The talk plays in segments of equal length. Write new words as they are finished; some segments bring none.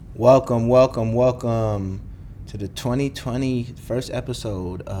Welcome to the 2020 first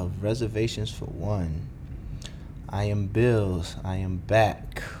episode of Reservations for One. I am Bills. I am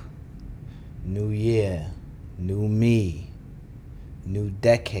back. New year, new me, new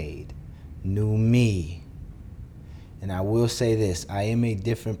decade, new me. And I will say this, I am a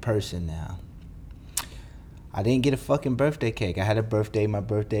different person now. I didn't get a fucking birthday cake. I had a birthday. My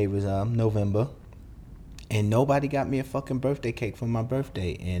birthday was November. And nobody got me a fucking birthday cake for my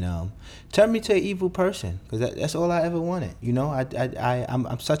birthday, and turned me to an evil person, because that's all I ever wanted. You know,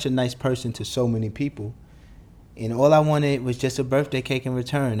 I'm such a nice person to so many people, and all I wanted was just a birthday cake in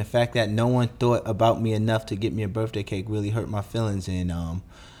return. The fact that no one thought about me enough to get me a birthday cake really hurt my feelings, and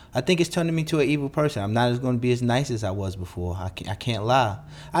I think it's turning me to an evil person. I'm not going to be as nice as I was before. I can't lie.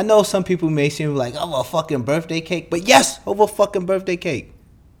 I know some people may seem like, oh, a fucking birthday cake, but yes, over a fucking birthday cake.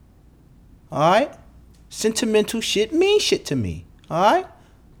 All right. Sentimental shit means shit to me, all right?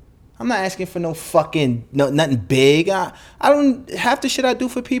 I'm not asking for nothing big. I don't, half the shit I do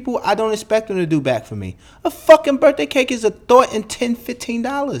for people, I don't expect them to do back for me. A fucking birthday cake is a thought and $10,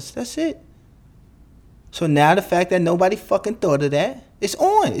 $15. That's it. So now the fact that nobody fucking thought of that, it's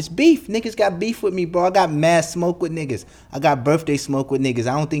on. It's beef. Niggas got beef with me, bro. I got mad smoke with niggas. I got birthday smoke with niggas.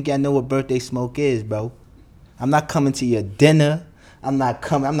 I don't think y'all know what birthday smoke is, bro. I'm not coming to your dinner. I'm not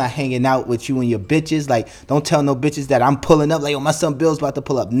hanging out with you and your bitches. Like, don't tell no bitches that I'm pulling up. Like, oh, my son Bill's about to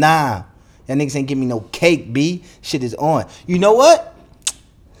pull up. Nah. That niggas ain't give me no cake, B. Shit is on. You know what?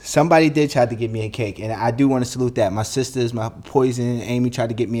 Somebody did try to get me a cake, and I do want to salute that. My sisters, my Poison, Amy tried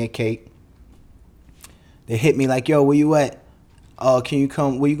to get me a cake. They hit me like, yo, where you at? Oh, can you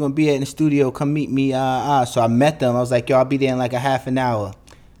come? Where you going to be at in the studio? Come meet me. So I met them. I was like, yo, I'll be there in like a half an hour.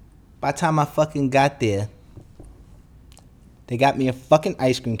 By the time I fucking got there, they got me a fucking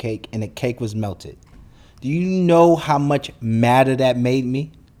ice cream cake, and the cake was melted. Do you know how much madder that made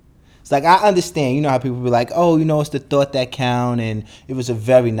me? It's like, I understand. You know how people be like, oh, you know, it's the thought that count, and it was a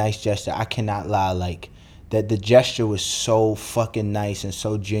very nice gesture. I cannot lie. Like, that the gesture was so fucking nice and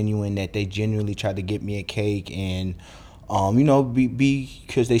so genuine that they genuinely tried to get me a cake, and, you know,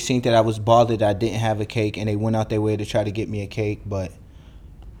 because they seen that I was bothered that I didn't have a cake, and they went out their way to try to get me a cake, but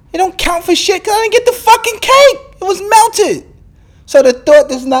it don't count for shit because I didn't get the fucking cake. It was melted. So the thought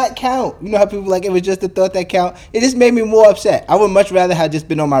does not count. You know how people like it was just the thought that count? It just made me more upset. I would much rather have just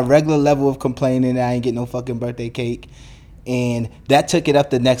been on my regular level of complaining that I ain't get no fucking birthday cake. And that took it up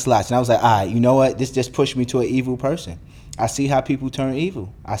the next notch. And I was like, all right, you know what? This just pushed me to an evil person. I see how people turn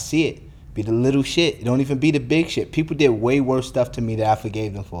evil. I see it. Be the little shit. It don't even be the big shit. People did way worse stuff to me that I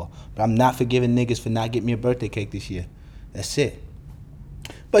forgave them for. But I'm not forgiving niggas for not getting me a birthday cake this year. That's it.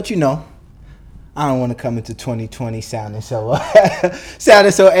 But you know, I don't want to come into 2020 sounding so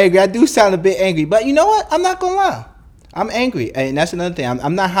angry. I do sound a bit angry, but you know what? I'm not gonna lie. I'm angry, and that's another thing.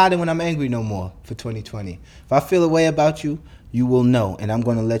 I'm not hiding when I'm angry no more for 2020. If I feel a way about you, you will know, and I'm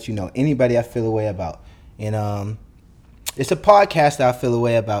gonna let you know. Anybody I feel a way about, and it's a podcast that I feel a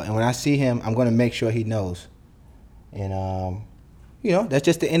way about, and when I see him, I'm gonna make sure he knows. And you know, that's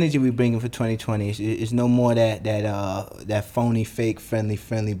just the energy we bring in for 2020. It's no more that phony, fake,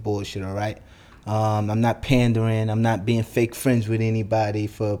 friendly bullshit. All right. I'm not pandering. I'm not being fake friends with anybody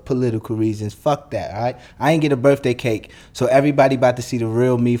for political reasons. Fuck that, all right? I ain't get a birthday cake, so everybody about to see the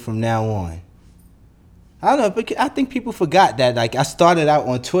real me from now on. I don't know, but I think people forgot that. Like, I started out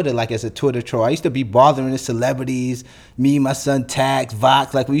on Twitter, like, as a Twitter troll. I used to be bothering the celebrities, me, my son, Tax,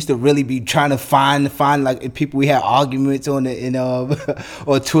 Vox. Like, we used to really be trying to find like, people we had arguments on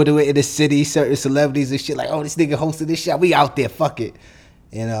on Twitter in the city, certain celebrities and shit. Like, oh, this nigga hosted this shit. We out there, fuck it.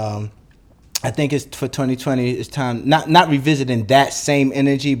 And, I think it's for 2020, it's time, not revisiting that same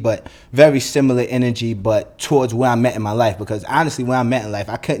energy, but very similar energy, but towards where I'm at in my life. Because honestly, where I'm at in life,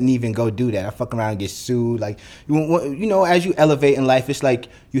 I couldn't even go do that. I fuck around and get sued. Like, you know, as you elevate in life, it's like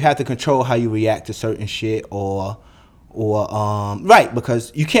you have to control how you react to certain shit right,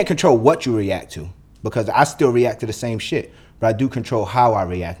 because you can't control what you react to. Because I still react to the same shit, but I do control how I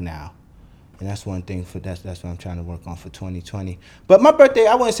react now. And that's one thing that's what I'm trying to work on for 2020. But my birthday,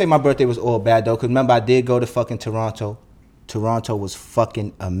 I wouldn't say my birthday was all bad though, because remember I did go to fucking Toronto. Toronto was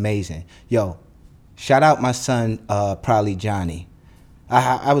fucking amazing. Yo, shout out my son, probably Johnny.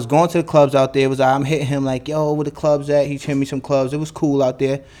 I was going to the clubs out there. I'm hitting him like, yo, where the clubs at? He showed me some clubs. It was cool out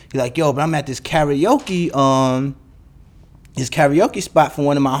there. He's like, yo, but I'm at this karaoke spot for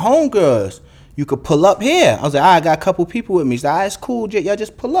one of my homegirls. You could pull up here. I was like, I got a couple people with me. He's like, all right, it's cool, y'all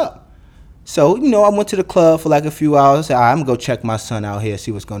just pull up. So, you know, I went to the club for like a few hours. I said, all right, I'm going to go check my son out here,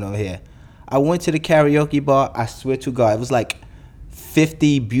 see what's going on here. I went to the karaoke bar. I swear to God, it was like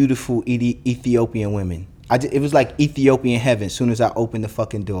 50 beautiful Ethiopian women. It was like Ethiopian heaven as soon as I opened the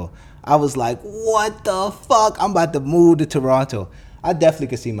fucking door. I was like, what the fuck? I'm about to move to Toronto. I definitely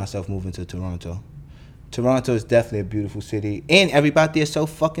could see myself moving to Toronto. Toronto is definitely a beautiful city. And everybody there is so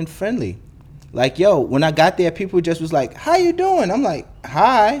fucking friendly. Like, yo, when I got there, people just was like, how you doing? I'm like,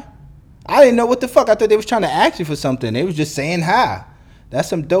 hi. I didn't know what the fuck. I thought they was trying to ask you for something. They was just saying hi. That's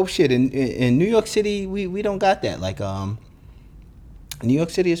some dope shit. In New York City, we don't got that. Like, New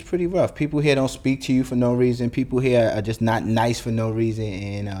York City is pretty rough. People here don't speak to you for no reason. People here are just not nice for no reason.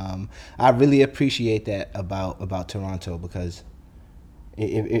 And I really appreciate that about Toronto, because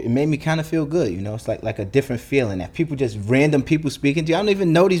it made me kind of feel good. You know, it's like a different feeling that people, just random people speaking to you. I don't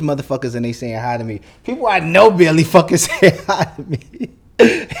even know these motherfuckers and they saying hi to me. People I know barely fucking say hi to me.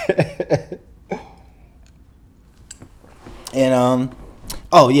 And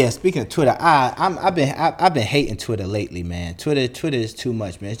oh yeah, speaking of Twitter, I've been hating Twitter lately, man. Twitter is too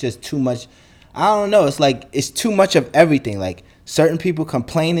much, man. It's just too much. I don't know. It's like it's too much of everything. Like certain people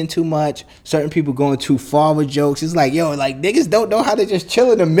complaining too much, certain people going too far with jokes. It's like, yo, like niggas don't know how to just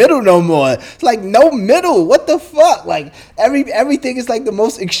chill in the middle no more. It's like no middle. What the fuck? Like everything is like the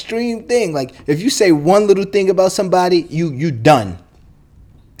most extreme thing. Like if you say one little thing about somebody, you done.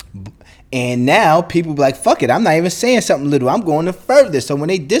 And now people be like, fuck it, I'm not even saying something little. I'm going the furthest. So when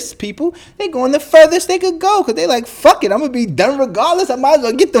they diss people, they going the furthest they could go. Because they like, fuck it, I'm going to be done regardless. I might as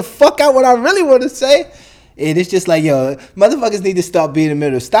well get the fuck out what I really want to say. And it's just like, yo, motherfuckers need to stop being in the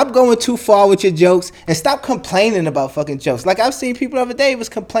middle. Stop going too far with your jokes. And stop complaining about fucking jokes. Like I've seen people the other day was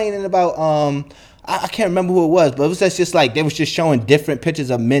complaining about, I can't remember who it was, but it was just like they was just showing different pictures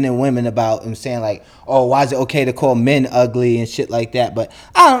of men and women about and saying like, oh, why is it okay to call men ugly and shit like that? But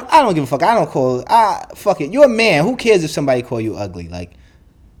I don't give a fuck. I don't call. Fuck it. You're a man. Who cares if somebody call you ugly? Like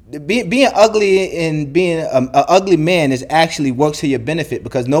being ugly and being a ugly man is actually works to your benefit,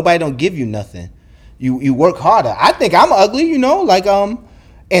 because nobody don't give you nothing. You work harder. I think I'm ugly, you know, like and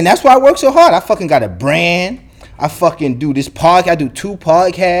that's why I work so hard. I fucking got a brand. I fucking do this podcast. I do 2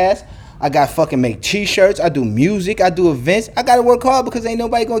 podcasts. I got fucking make t-shirts. I do music. I do events. I gotta work hard because ain't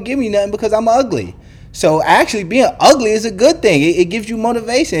nobody gonna give me nothing because I'm ugly. So actually being ugly is a good thing. It gives you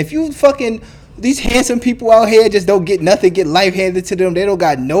motivation. If you fucking, these handsome people out here just don't get nothing, get life handed to them. They don't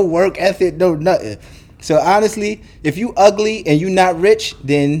got no work ethic, no nothing. So honestly, if you ugly and you not rich,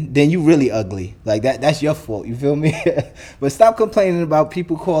 then you really ugly. Like that's your fault. You feel me? But stop complaining about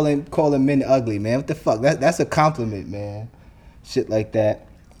people calling men ugly, man. What the fuck? That's a compliment, man. Shit like that.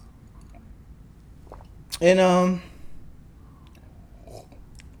 And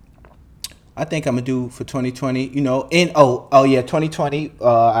I think I'm gonna do for 2020, you know. And oh yeah, 2020.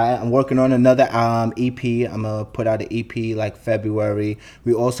 I'm working on another EP. I'm gonna put out an EP like February.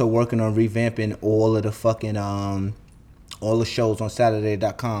 We also working on revamping all of the fucking all the shows on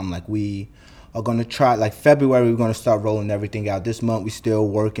Saturday.com. Like we are gonna try, like February we're gonna start rolling everything out. This month we still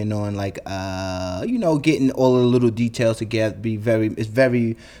working on like you know, getting all the little details together. It's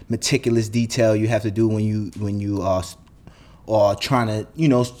very meticulous detail you have to do when you are trying to, you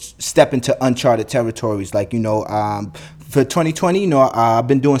know, step into uncharted territories. Like, you know, for 2020, you know, I've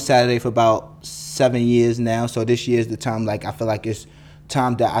been doing Saturday for about 7 years now. So this year is the time, like, I feel like it's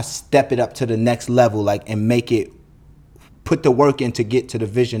time that I step it up to the next level, like, and make it, put the work in to get to the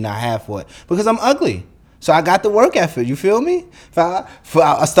vision I have for it. Because I'm ugly. So I got the work effort, you feel me?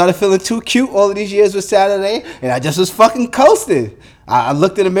 I started feeling too cute all of these years with Saturday, and I just was fucking coasting. I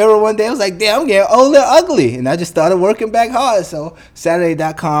looked in the mirror one day, I was like, damn, I'm getting old and ugly. And I just started working back hard. So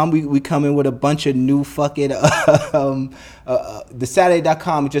Saturday.com, we come in with a bunch of new fucking, the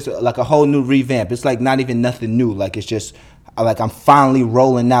Saturday.com is just like a whole new revamp. It's like not even nothing new. Like it's just, like I'm finally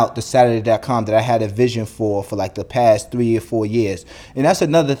rolling out the Saturday.com that I had a vision for like the past 3 or 4 years. And that's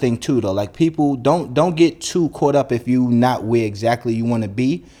another thing too, though. Like people don't get too caught up if you not where exactly you want to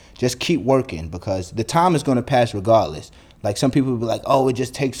be. Just keep working, because the time is going to pass regardless. Like some people will be like, oh, it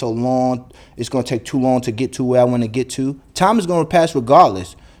just takes so long. It's going to take too long to get to where I want to get to. Time is going to pass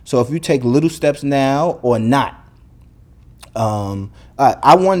regardless. So if you take little steps now or not,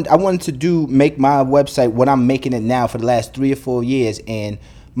 I wanted to make my website what I'm making it now for the last 3 or 4 years. And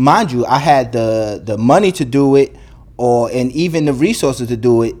mind you, I had the money to do it, and even the resources to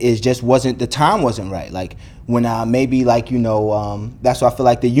do it. Is just the time wasn't right. Like when I maybe, like, you know, that's why I feel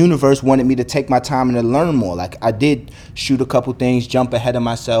like the universe wanted me to take my time and to learn more. Like I did shoot a couple things, jump ahead of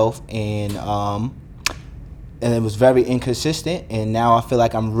myself, and it was very inconsistent. And now I feel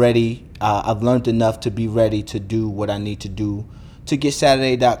like I'm ready. I've learned enough to be ready to do what I need to do to get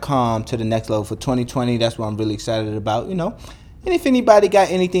Saturday.com to the next level for 2020. That's what I'm really excited about, you know. And if anybody got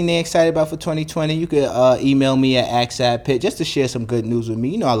anything they're excited about for 2020, you could email me at axadpit just to share some good news with me.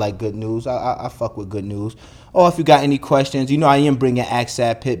 You know I like good news. I fuck with good news. Or if you got any questions, you know I am bringing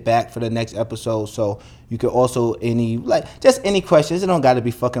axadpit back for the next episode. So you could also just any questions. It don't got to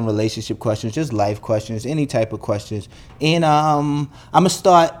be fucking relationship questions. Just life questions, any type of questions. And I'm gonna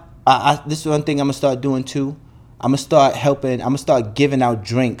start. This is one thing I'm gonna start doing too. I'm gonna start giving out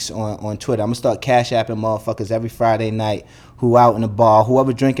drinks on Twitter. I'm gonna start cash apping motherfuckers every Friday night who out in the bar.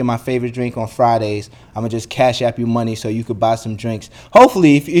 Whoever drinking my favorite drink on Fridays, I'm gonna just cash app you money so you could buy some drinks.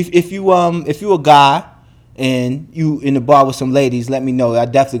 Hopefully, if you a guy and you in the bar with some ladies, let me know. I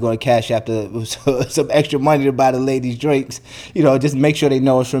definitely gonna cash app some extra money to buy the ladies drinks. You know, just make sure they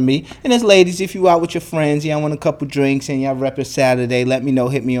know it's from me. And as ladies, if you out with your friends, y'all want a couple drinks and y'all repping Saturday, let me know.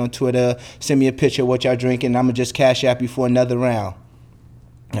 Hit me on Twitter. Send me a picture of what y'all drinking. I'm gonna just cash app you for another round.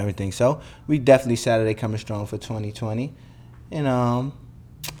 Everything. So we definitely Saturday coming strong for 2020. And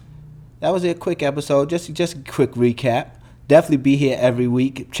that was a quick episode. Just a quick recap. Definitely be here every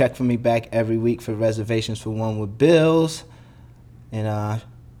week. Check for me back every week for Reservations for One with Bills. And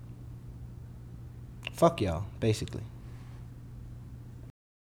fuck y'all, basically.